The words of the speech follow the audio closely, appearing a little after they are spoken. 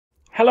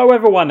Hello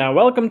everyone and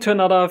welcome to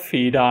another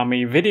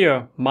FeedArmy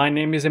video. My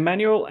name is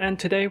Emmanuel and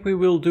today we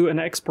will do an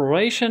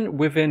exploration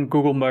within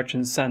Google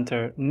Merchant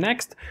Center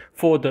Next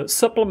for the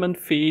supplement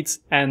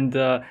feeds and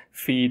the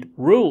feed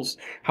rules.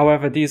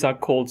 However, these are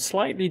called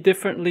slightly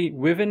differently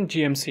within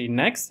GMC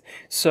Next,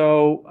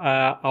 so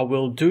I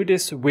will do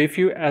this with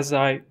you as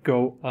I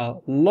go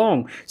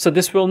along. So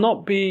this will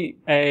not be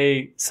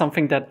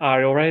something that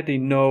I already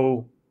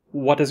know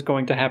what is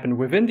going to happen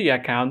within the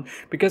account,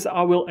 because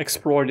I will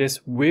explore this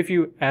with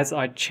you as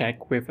I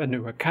check with a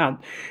new account.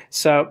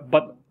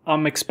 But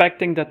I'm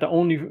expecting that the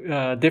only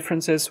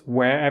difference is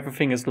where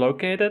everything is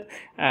located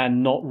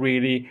and not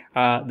really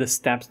the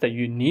steps that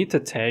you need to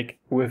take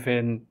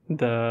within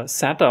the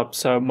setup.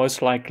 So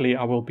most likely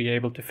I will be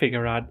able to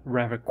figure out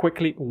rather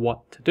quickly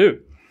what to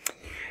do.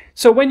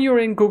 So when you're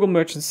in Google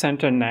Merchant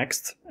Center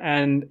Next,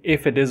 and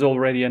if it is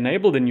already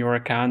enabled in your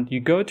account,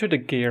 you go to the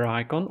gear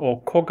icon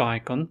or cog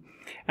icon,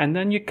 and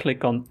then you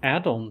click on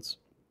add-ons.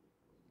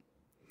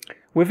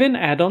 Within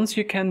add-ons,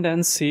 you can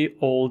then see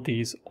all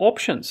these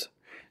options.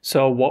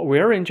 So what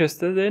we're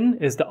interested in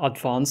is the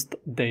advanced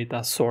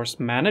data source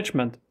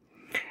management.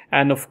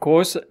 And of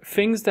course,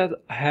 things that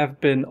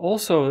have been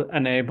also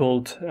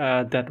enabled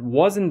that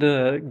was in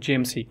the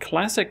GMC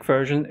Classic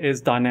version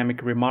is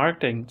dynamic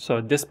remarketing,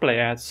 so display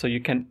ads, so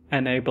you can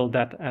enable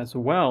that as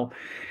well.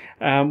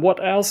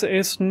 What else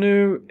is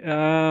new?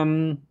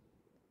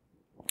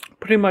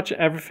 Pretty much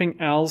everything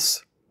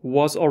else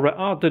was already,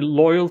 the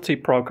loyalty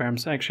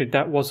programs, actually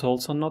that was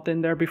also not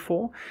in there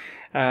before.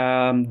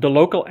 The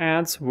local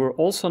ads were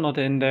also not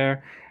in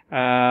there.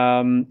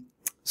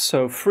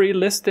 So free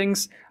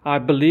listings, I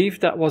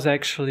believe that was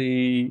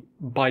actually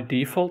by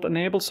default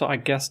enabled, so I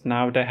guess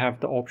now they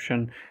have the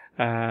option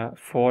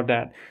for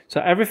that.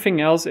 So everything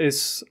else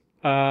is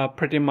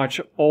pretty much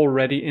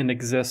already in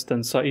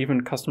existence. So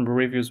even customer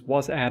reviews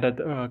was added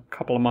a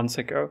couple of months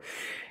ago.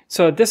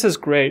 So this is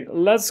great.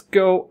 Let's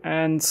go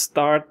and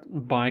start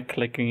by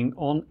clicking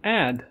on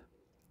add.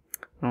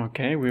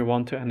 Okay, we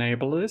want to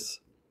enable this.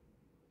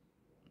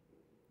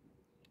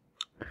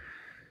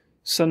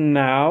 So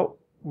now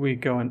we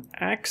go and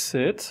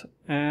exit,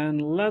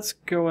 and let's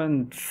go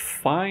and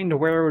find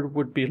where it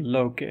would be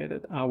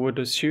located. I would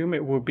assume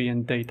it would be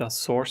in data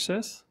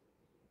sources.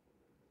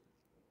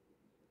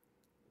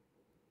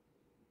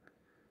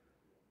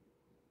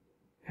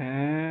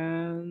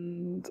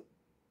 And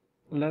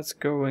let's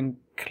go and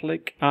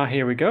click,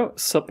 here we go,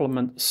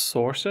 supplement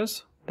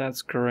sources.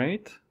 That's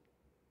great.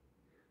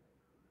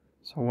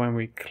 So when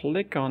we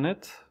click on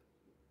it,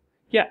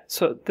 yeah,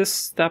 so this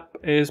step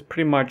is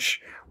pretty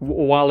much,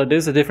 while it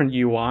is a different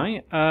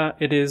UI,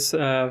 it is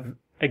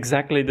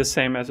exactly the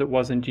same as it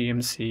was in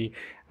GMC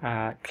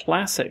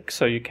Classic.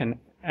 So you can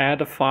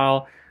add a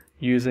file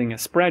using a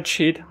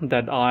spreadsheet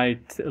that I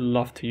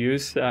love to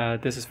use.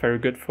 This is very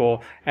good for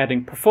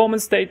adding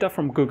performance data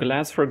from Google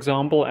Ads, for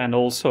example, and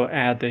also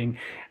adding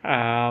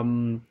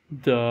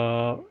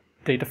the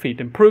data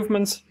feed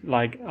improvements.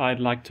 Like I'd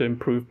like to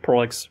improve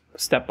products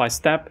step by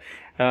step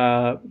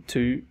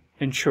to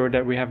ensure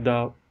that we have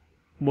the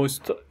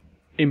most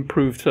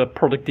improved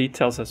product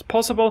details as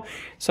possible.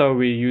 So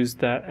we use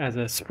that as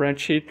a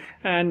spreadsheet,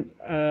 and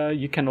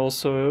you can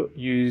also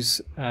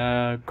use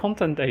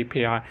Content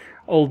API.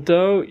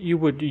 Although you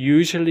would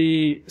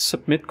usually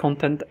submit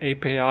Content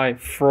API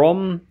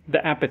from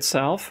the app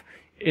itself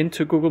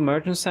into Google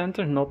Merchant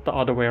Center, not the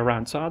other way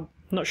around. So I'm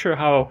not sure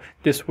how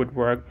this would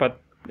work, but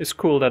it's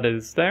cool that it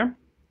is there.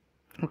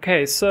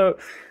 Okay, so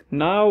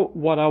now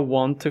what I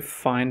want to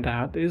find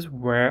out is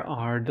where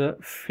are the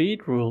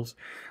feed rules.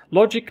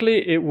 Logically,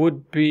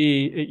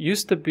 it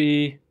used to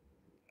be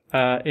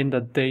in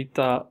the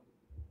data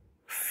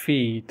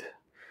feed.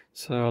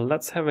 So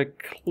let's have a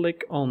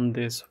click on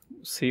this,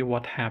 see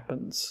what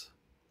happens.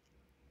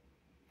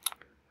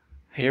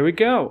 Here we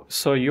go.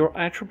 So your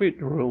attribute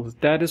rules,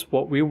 that is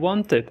what we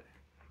wanted.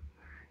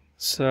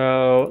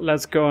 So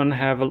let's go and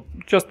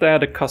just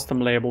add a custom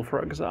label,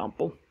 for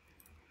example.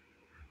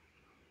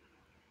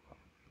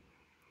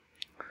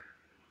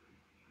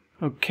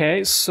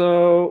 Okay,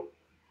 so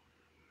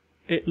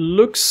it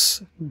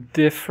looks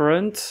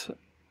different,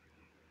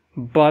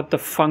 but the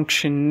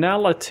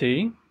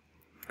functionality,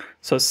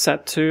 so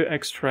set to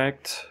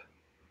extract,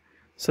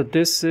 so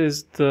this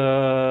is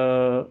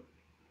the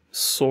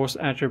source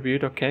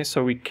attribute. Okay,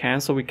 so we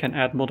can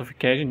add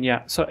modification.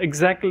 Yeah, so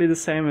exactly the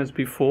same as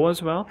before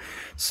as well.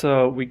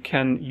 So we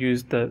can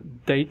use the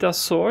data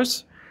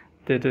source,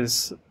 that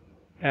is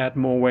add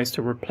more ways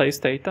to replace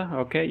data.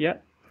 Okay, yeah.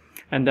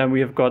 And then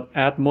we have got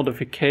add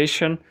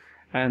modification,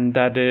 and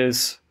that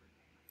is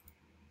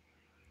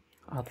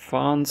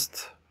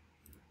advanced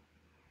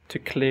to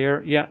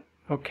clear. Yeah,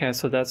 okay,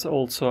 so that's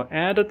also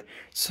added.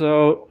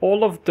 So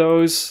all of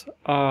those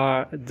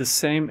are the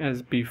same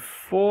as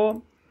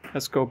before.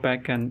 Let's go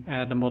back and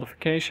add a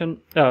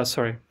modification.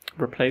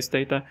 Replace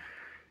data.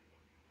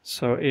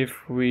 So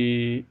if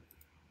we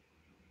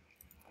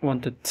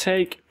want to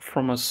take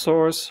from a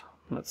source,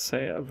 let's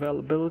say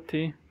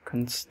availability,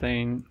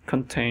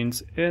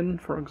 contains in,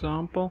 for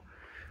example.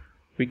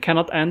 We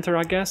cannot enter,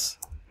 I guess.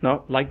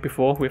 No, like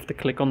before, we have to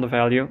click on the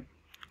value.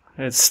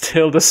 It's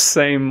still the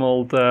same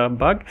old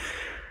bug.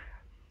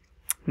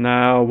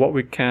 Now what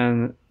we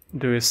can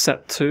do is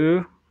set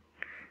to.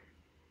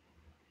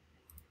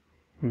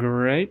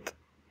 Great.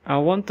 I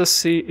want to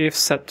see if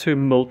set to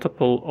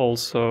multiple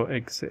also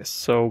exists.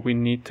 So we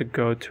need to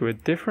go to a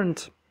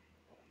different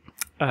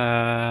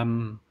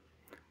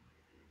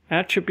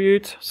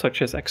attribute,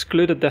 such as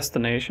excluded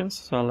destinations.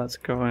 So let's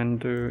go and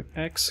do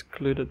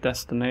excluded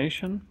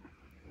destination.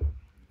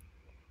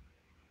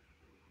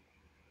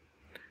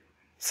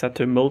 Set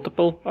to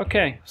multiple.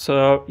 Okay,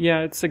 so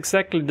yeah, it's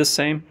exactly the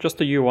same, just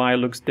the UI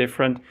looks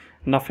different.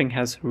 Nothing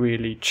has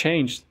really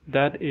changed.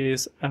 That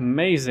is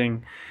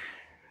amazing.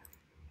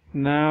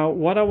 Now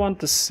what I want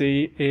to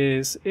see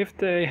is if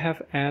they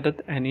have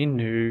added any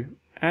new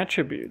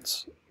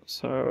attributes.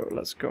 So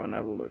let's go and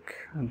have a look.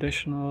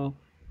 Additional.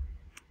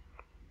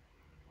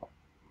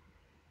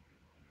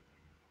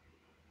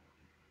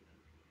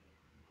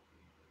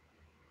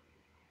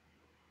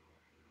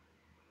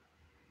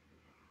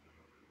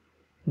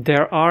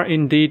 There are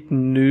indeed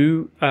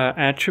new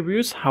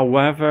attributes.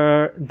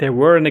 However, they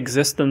were in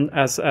existence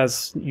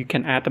as you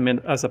can add them in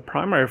as a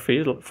primary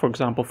field. For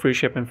example, free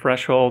shipping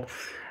threshold.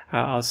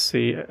 I'll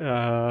see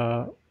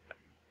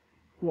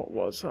what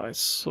was I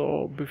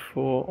saw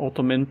before,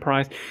 auto min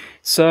price.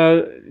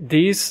 So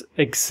these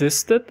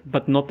existed,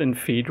 but not in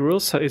feed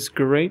rules. So it's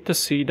great to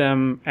see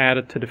them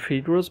added to the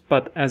feed rules,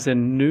 but as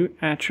in new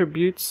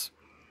attributes,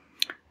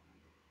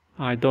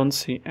 I don't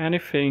see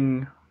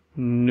anything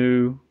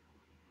new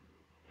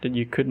that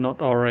you could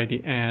not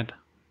already add.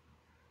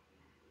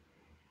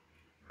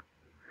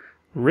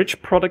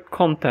 Rich product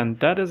content,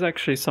 that is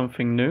actually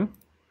something new.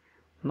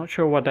 I'm not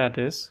sure what that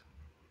is.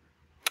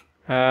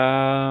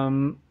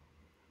 Well,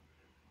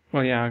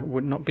 yeah, I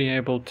would not be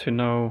able to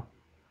know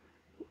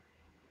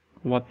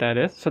what that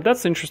is. So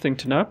that's interesting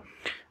to know.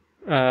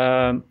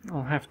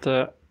 I'll have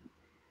to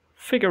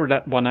figure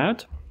that one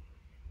out.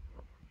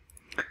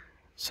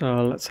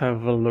 So let's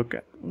have a look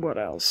at what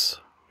else.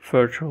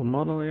 Virtual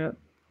model, yeah.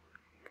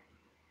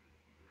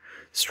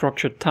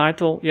 Structured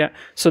title, yeah.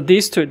 So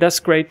these two, that's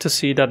great to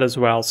see that as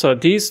well. So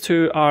these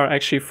two are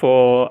actually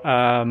for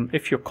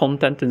if your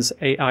content is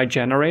AI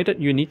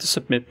generated, you need to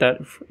submit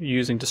that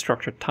using the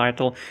structured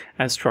title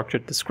and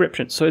structured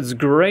description. So it's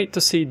great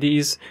to see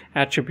these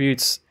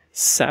attributes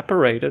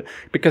separated,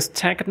 because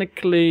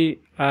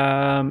technically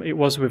it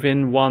was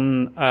within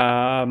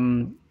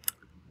one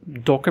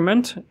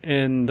document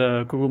in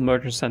the Google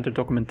Merchant Center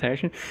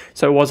documentation.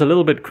 So it was a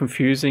little bit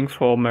confusing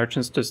for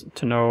merchants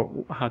to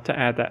know how to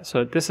add that.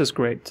 So this is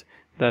great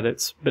that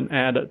it's been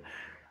added.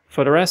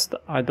 For the rest,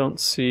 I don't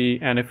see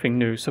anything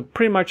new. So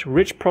pretty much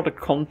rich product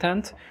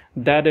content,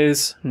 that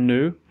is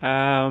new.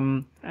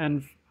 And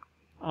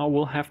I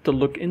will have to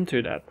look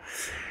into that.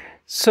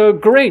 So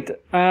great.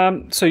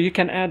 So you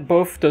can add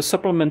both the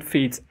supplement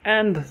feeds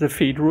and the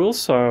feed rules.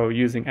 So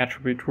using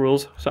attribute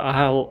rules. So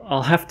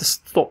I'll have to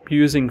stop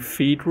using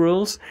feed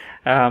rules.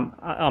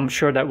 I'm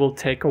sure that will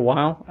take a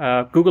while.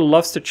 Google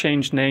loves to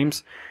change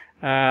names.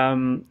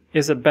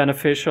 Is it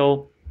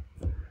beneficial?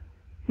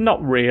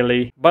 Not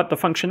really. But the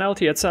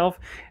functionality itself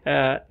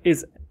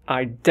is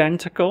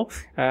identical.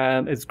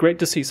 It's great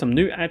to see some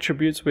new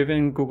attributes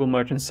within Google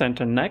Merchant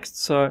Center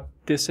next. So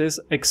this is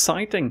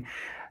exciting.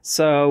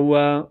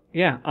 So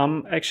yeah,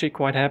 I'm actually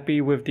quite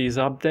happy with these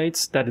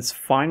updates, that it's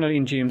finally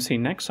in GMC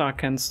Next, so I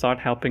can start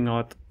helping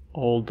out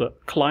all the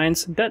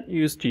clients that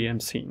use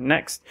GMC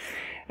Next.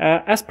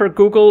 As per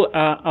Google,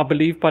 I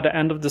believe by the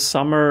end of the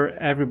summer,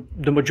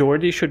 the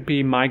majority should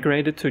be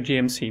migrated to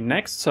GMC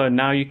Next. So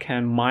now you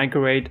can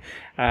migrate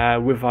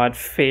without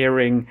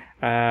fearing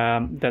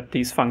that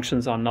these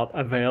functions are not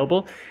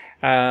available.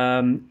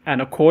 And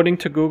according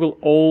to Google,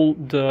 all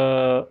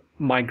the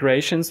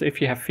migrations, if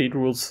you have feed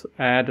rules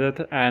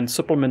added and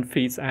supplement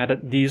feeds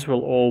added, these will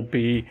all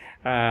be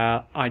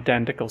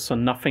identical, so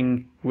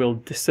nothing will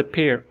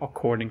disappear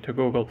according to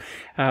Google.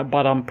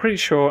 But I'm pretty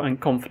sure and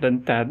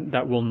confident that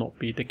that will not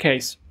be the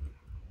case.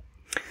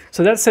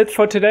 So that's it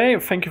for today.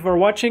 Thank you for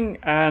watching,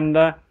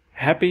 and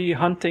happy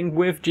hunting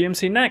with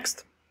GMC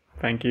Next.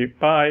 Thank you.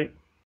 Bye.